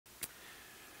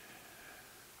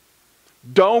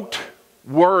Don't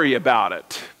worry about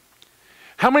it.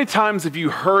 How many times have you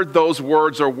heard those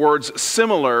words or words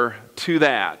similar to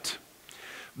that?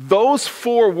 Those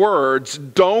four words,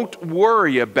 don't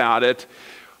worry about it,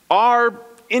 are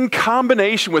in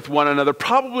combination with one another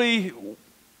probably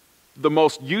the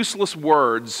most useless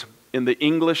words in the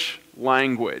English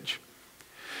language.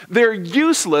 They're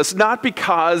useless not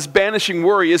because banishing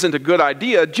worry isn't a good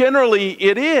idea. Generally,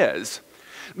 it is.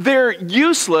 They're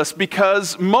useless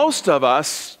because most of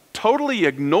us totally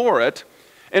ignore it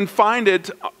and find it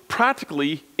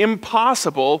practically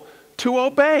impossible to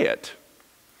obey it.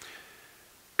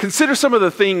 Consider some of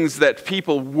the things that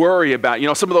people worry about. You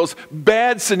know, some of those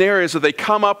bad scenarios that they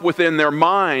come up with in their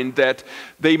mind that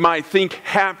they might think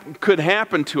could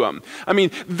happen to them. I mean,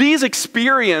 these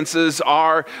experiences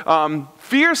are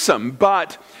fearsome,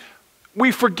 but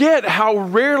we forget how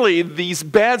rarely these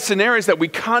bad scenarios that we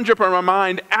conjure up in our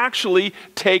mind actually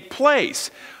take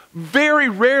place. Very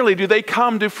rarely do they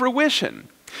come to fruition.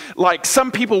 Like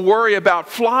some people worry about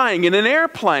flying in an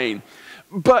airplane,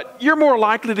 but you're more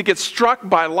likely to get struck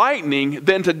by lightning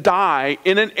than to die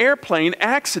in an airplane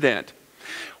accident.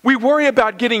 We worry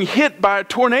about getting hit by a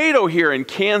tornado here in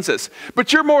Kansas,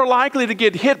 but you're more likely to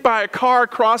get hit by a car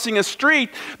crossing a street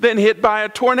than hit by a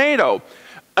tornado,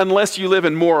 unless you live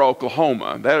in Moore,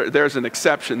 Oklahoma. There's an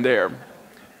exception there.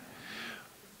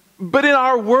 But in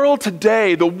our world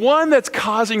today, the one that's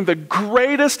causing the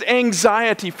greatest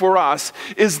anxiety for us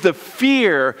is the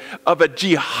fear of a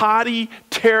jihadi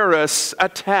terrorist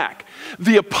attack.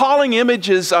 The appalling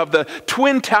images of the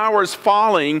Twin Towers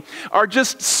falling are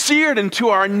just seared into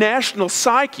our national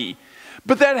psyche.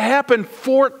 But that happened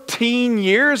 14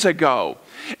 years ago.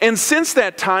 And since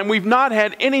that time, we've not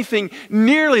had anything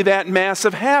nearly that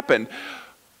massive happen.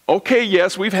 Okay,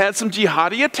 yes, we've had some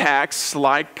jihadi attacks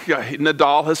like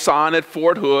Nadal Hassan at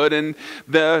Fort Hood and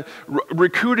the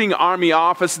recruiting army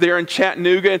office there in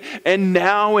Chattanooga and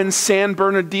now in San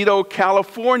Bernardino,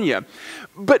 California.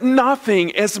 But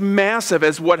nothing as massive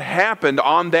as what happened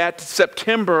on that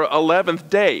September 11th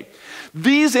day.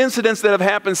 These incidents that have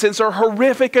happened since are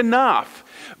horrific enough,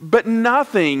 but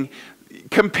nothing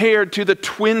compared to the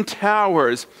Twin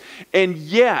Towers. And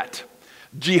yet,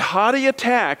 jihadi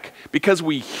attack, because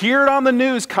we hear it on the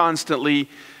news constantly,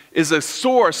 is a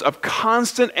source of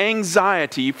constant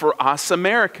anxiety for us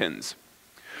Americans.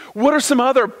 What are some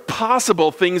other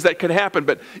possible things that could happen,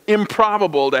 but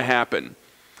improbable to happen?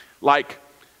 Like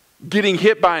getting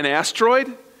hit by an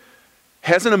asteroid?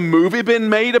 Hasn't a movie been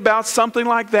made about something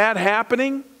like that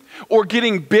happening? Or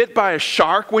getting bit by a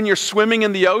shark when you're swimming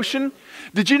in the ocean?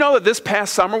 Did you know that this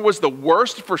past summer was the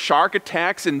worst for shark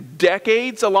attacks in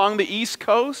decades along the East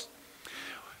Coast?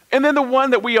 And then the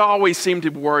one that we always seem to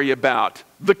worry about,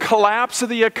 the collapse of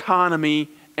the economy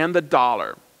and the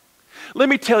dollar. Let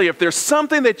me tell you, if there's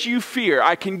something that you fear,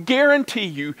 I can guarantee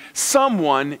you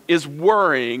someone is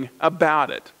worrying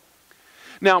about it.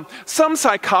 Now, some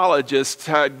psychologists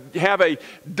have a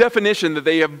definition that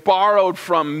they have borrowed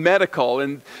from medical,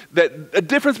 and that a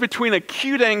difference between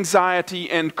acute anxiety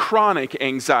and chronic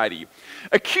anxiety.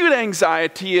 Acute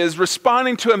anxiety is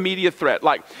responding to immediate threat.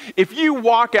 Like if you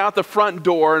walk out the front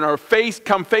door and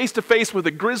come face to face with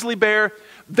a grizzly bear,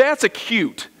 that's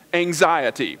acute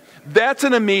anxiety. That's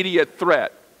an immediate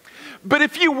threat. But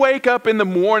if you wake up in the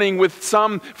morning with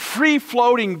some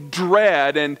free-floating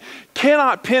dread and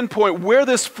cannot pinpoint where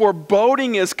this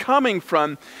foreboding is coming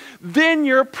from, then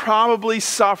you're probably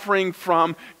suffering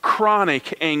from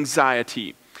chronic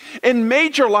anxiety. And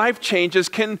major life changes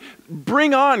can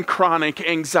bring on chronic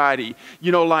anxiety,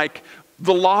 like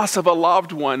the loss of a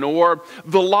loved one, or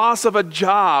the loss of a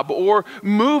job, or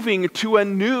moving to a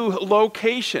new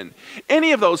location.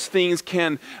 Any of those things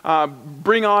can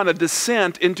bring on a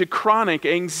descent into chronic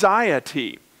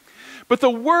anxiety. But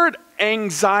the word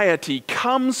anxiety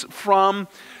comes from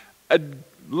a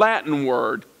Latin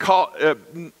word called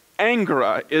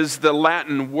angera is the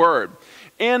Latin word.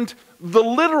 And the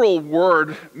literal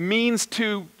word means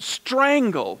to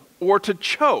strangle or to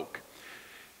choke.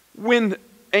 When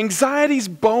anxiety's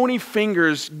bony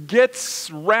fingers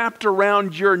gets wrapped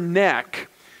around your neck,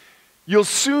 you'll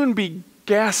soon be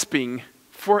gasping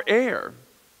for air.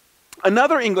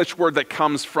 Another English word that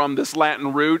comes from this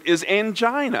Latin root is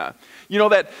angina.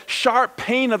 That sharp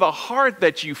pain of the heart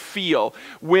that you feel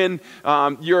when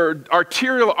your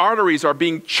arterial arteries are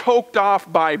being choked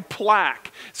off by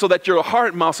plaque so that your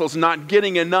heart muscle's not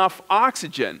getting enough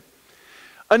oxygen.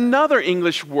 Another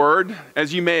English word,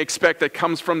 as you may expect, that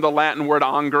comes from the Latin word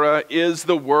angera is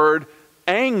the word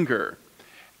anger.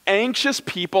 Anxious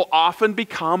people often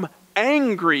become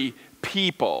angry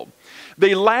people.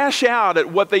 They lash out at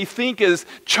what they think is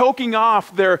choking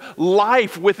off their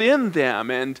life within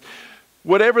them and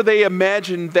whatever they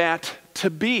imagine that to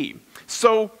be.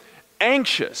 So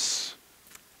anxious,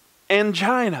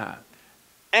 angina,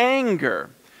 anger,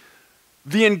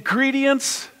 the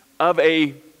ingredients of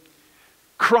a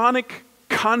chronic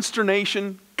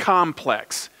consternation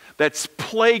complex that's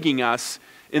plaguing us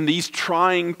in these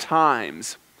trying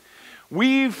times.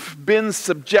 We've been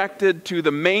subjected to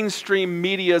the mainstream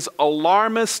media's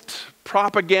alarmist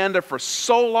propaganda for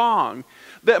so long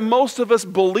that most of us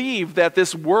believe that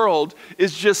this world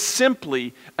is just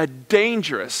simply a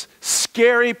dangerous,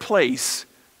 scary place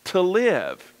to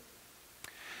live.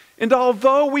 And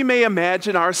although we may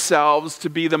imagine ourselves to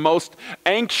be the most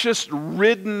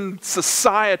anxious-ridden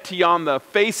society on the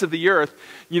face of the earth,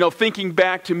 thinking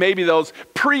back to maybe those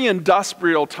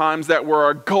pre-industrial times that were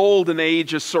our golden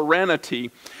age of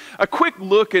serenity, a quick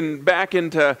look back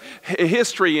into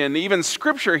history and even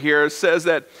scripture here says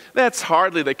that that's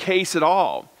hardly the case at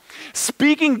all.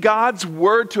 Speaking God's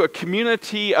word to a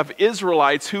community of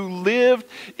Israelites who lived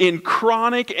in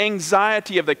chronic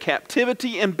anxiety of the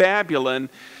captivity in Babylon,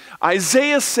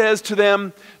 Isaiah says to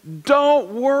them, "Don't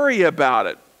worry about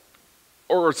it,"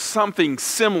 or something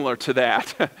similar to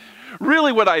that.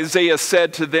 Really what Isaiah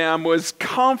said to them was,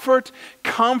 "Comfort,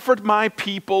 comfort my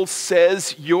people,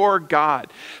 says your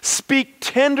God. Speak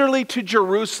tenderly to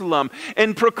Jerusalem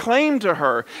and proclaim to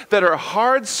her that her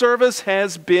hard service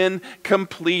has been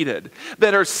completed,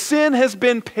 that her sin has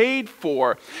been paid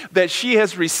for, that she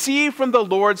has received from the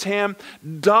Lord's hand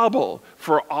double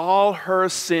for all her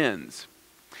sins."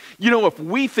 If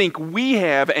we think we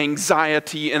have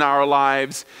anxiety in our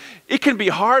lives, it can be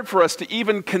hard for us to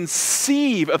even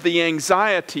conceive of the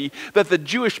anxiety that the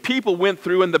Jewish people went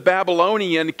through in the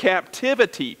Babylonian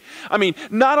captivity. I mean,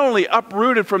 not only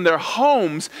uprooted from their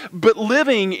homes, but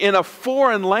living in a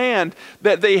foreign land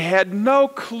that they had no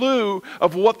clue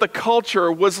of what the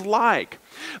culture was like.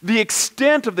 The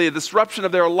extent of the disruption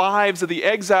of their lives of the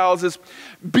exiles is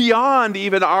beyond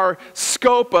even our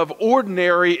scope of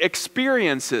ordinary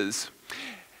experiences.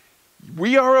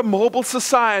 We are a mobile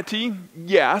society,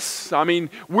 yes. I mean,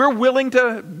 we're willing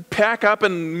to pack up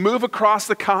and move across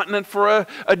the continent for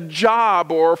a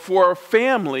job or for a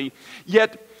family.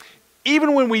 Yet,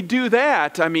 even when we do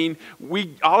that, I mean,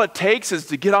 all it takes is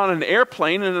to get on an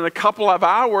airplane and in a couple of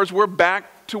hours we're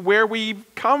back to where we've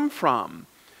come from.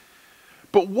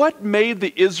 But what made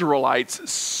the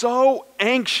Israelites so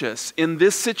anxious in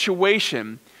this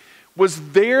situation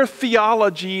was their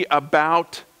theology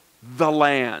about the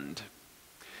land.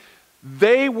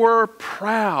 They were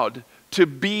proud to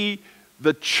be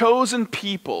the chosen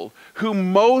people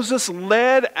whom Moses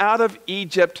led out of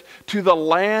Egypt to the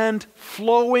land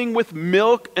flowing with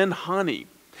milk and honey.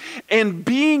 And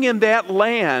being in that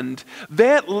land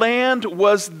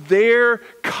was their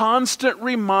constant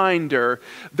reminder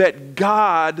that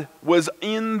God was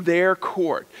in their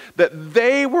court, that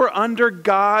they were under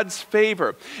God's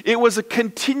favor. It was a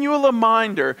continual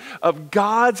reminder of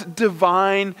God's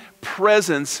divine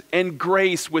presence and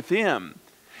grace with him.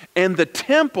 And the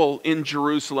temple in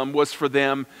Jerusalem was for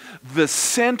them the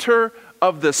center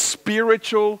of the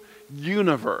spiritual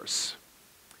universe.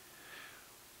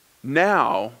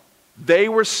 Now, they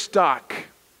were stuck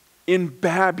in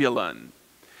Babylon.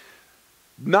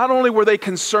 Not only were they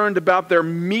concerned about their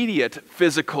immediate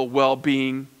physical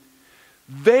well-being,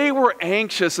 they were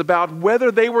anxious about whether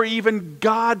they were even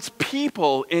God's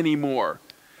people anymore.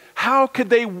 How could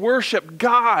they worship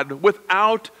God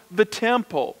without the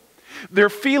temple? Their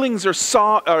feelings are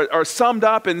summed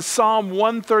up in Psalm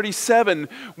 137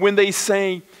 when they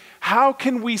say, "How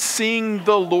can we sing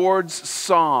the Lord's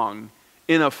song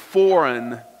in a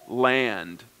foreign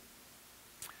land?"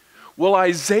 Well,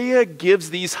 Isaiah gives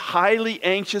these highly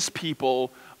anxious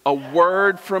people a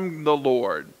word from the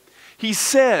Lord. He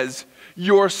says,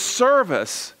 "Your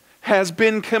service has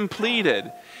been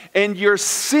completed, and your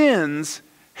sins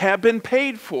have been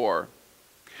paid for."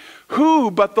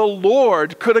 Who but the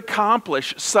Lord could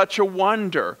accomplish such a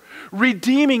wonder,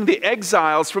 redeeming the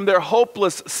exiles from their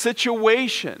hopeless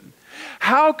situation?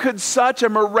 How could such a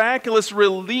miraculous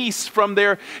release from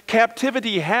their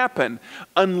captivity happen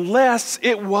unless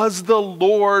it was the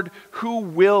Lord who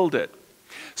willed it?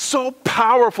 So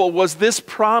powerful was this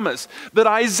promise that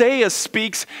Isaiah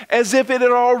speaks as if it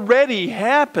had already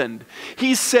happened.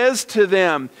 He says to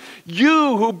them,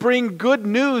 "You who bring good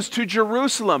news to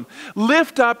Jerusalem,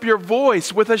 lift up your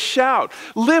voice with a shout.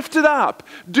 Lift it up.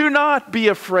 Do not be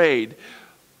afraid.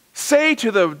 Say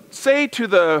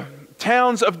to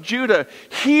towns of Judah,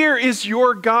 here is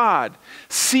your God.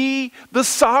 See, the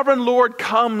sovereign Lord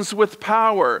comes with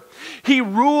power. He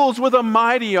rules with a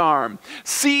mighty arm.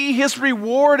 See, his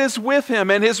reward is with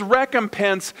him, and his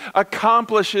recompense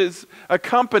accompanies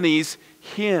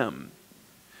him.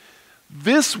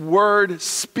 This word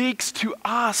speaks to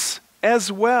us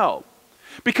as well,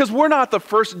 because we're not the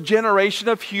first generation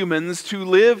of humans to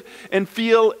live and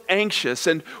feel anxious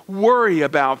and worry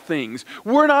about things.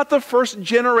 We're not the first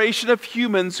generation of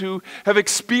humans who have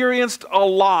experienced a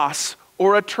loss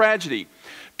or a tragedy.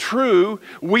 True,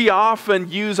 we often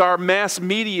use our mass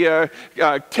media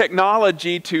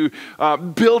technology to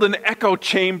build an echo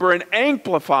chamber and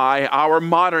amplify our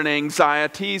modern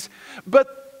anxieties,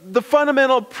 but the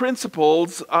fundamental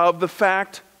principles of the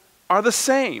fact are the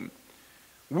same.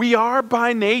 We are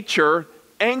by nature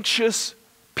anxious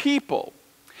people.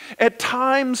 At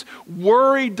times,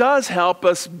 worry does help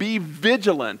us be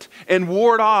vigilant and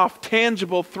ward off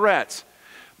tangible threats.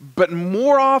 But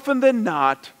more often than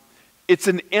not, it's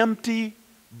an empty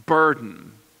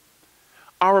burden.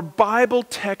 Our Bible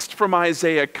text from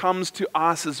Isaiah comes to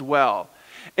us as well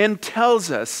and tells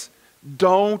us,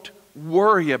 don't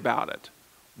worry about it.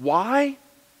 Why?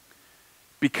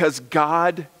 Because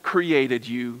God created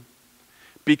you.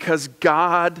 Because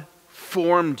God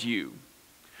formed you.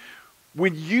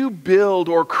 When you build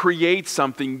or create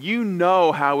something, you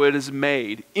know how it is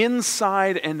made,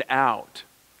 inside and out.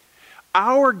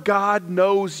 Our God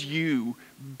knows you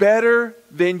better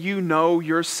than you know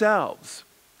yourselves.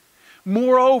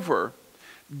 Moreover,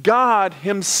 God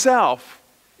himself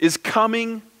is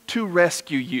coming to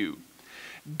rescue you.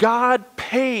 God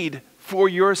paid for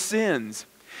your sins.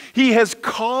 He has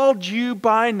called you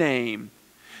by name.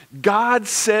 God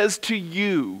says to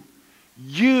you,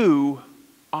 you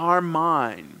are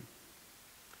mine.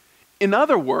 In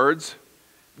other words,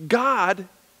 God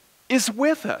is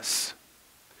with us.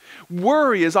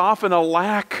 Worry is often a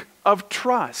lack of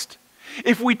trust.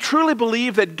 If we truly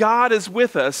believe that God is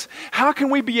with us, how can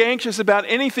we be anxious about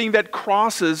anything that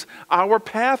crosses our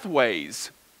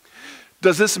pathways?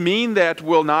 Does this mean that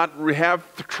we'll not have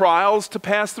trials to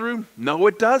pass through? No,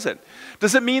 it doesn't.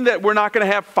 Does it mean that we're not going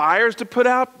to have fires to put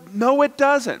out? No, it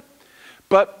doesn't.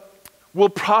 But we'll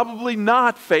probably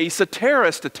not face a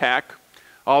terrorist attack,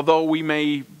 although we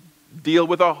may deal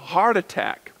with a heart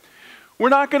attack. We're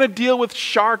not going to deal with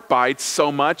shark bites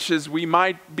so much as we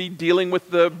might be dealing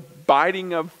with the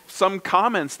biting of some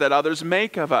comments that others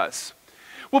make of us.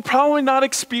 We'll probably not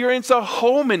experience a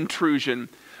home intrusion,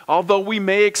 although we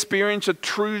may experience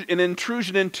an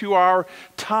intrusion into our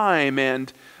time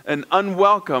and an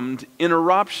unwelcomed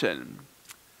interruption.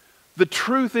 The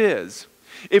truth is,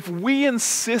 if we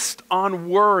insist on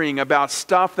worrying about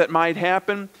stuff that might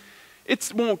happen,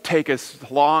 it won't take us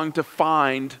long to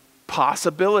find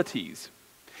possibilities.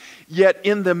 Yet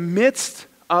in the midst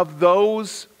of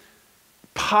those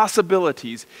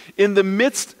possibilities, in the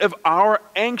midst of our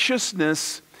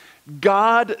anxiousness,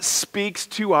 God speaks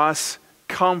to us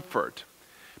comfort,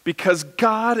 because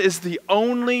God is the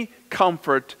only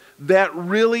comfort that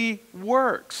really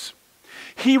works.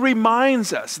 He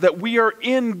reminds us that we are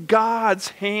in God's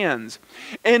hands,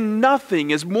 and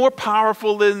nothing is more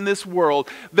powerful in this world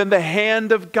than the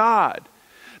hand of God.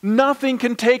 Nothing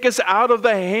can take us out of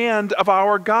the hand of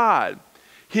our God.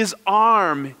 His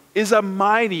arm is a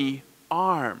mighty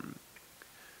arm.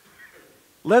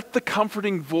 Let the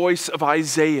comforting voice of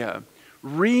Isaiah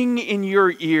ring in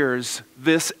your ears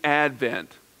this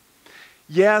Advent.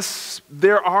 Yes,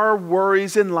 there are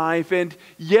worries in life, and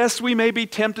yes, we may be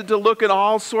tempted to look at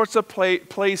all sorts of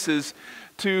places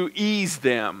to ease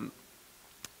them.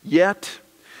 Yet,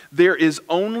 there is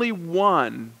only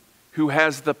one who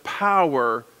has the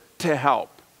power to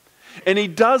help. And he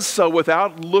does so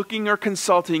without looking or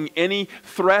consulting any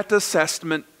threat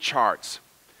assessment charts.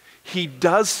 He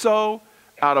does so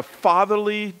out of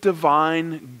fatherly,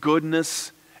 divine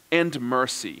goodness and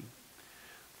mercy.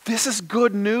 This is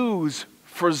good news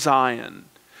for Zion.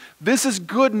 This is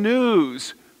good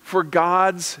news for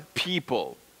God's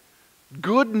people.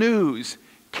 Good news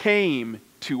came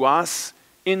to us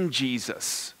in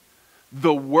Jesus,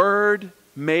 the Word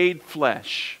made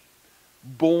flesh,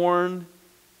 born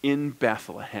in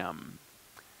Bethlehem.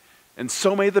 And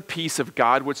so may the peace of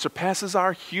God, which surpasses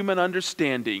our human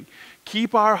understanding,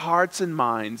 keep our hearts and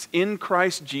minds in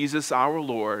Christ Jesus our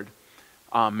Lord.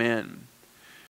 Amen.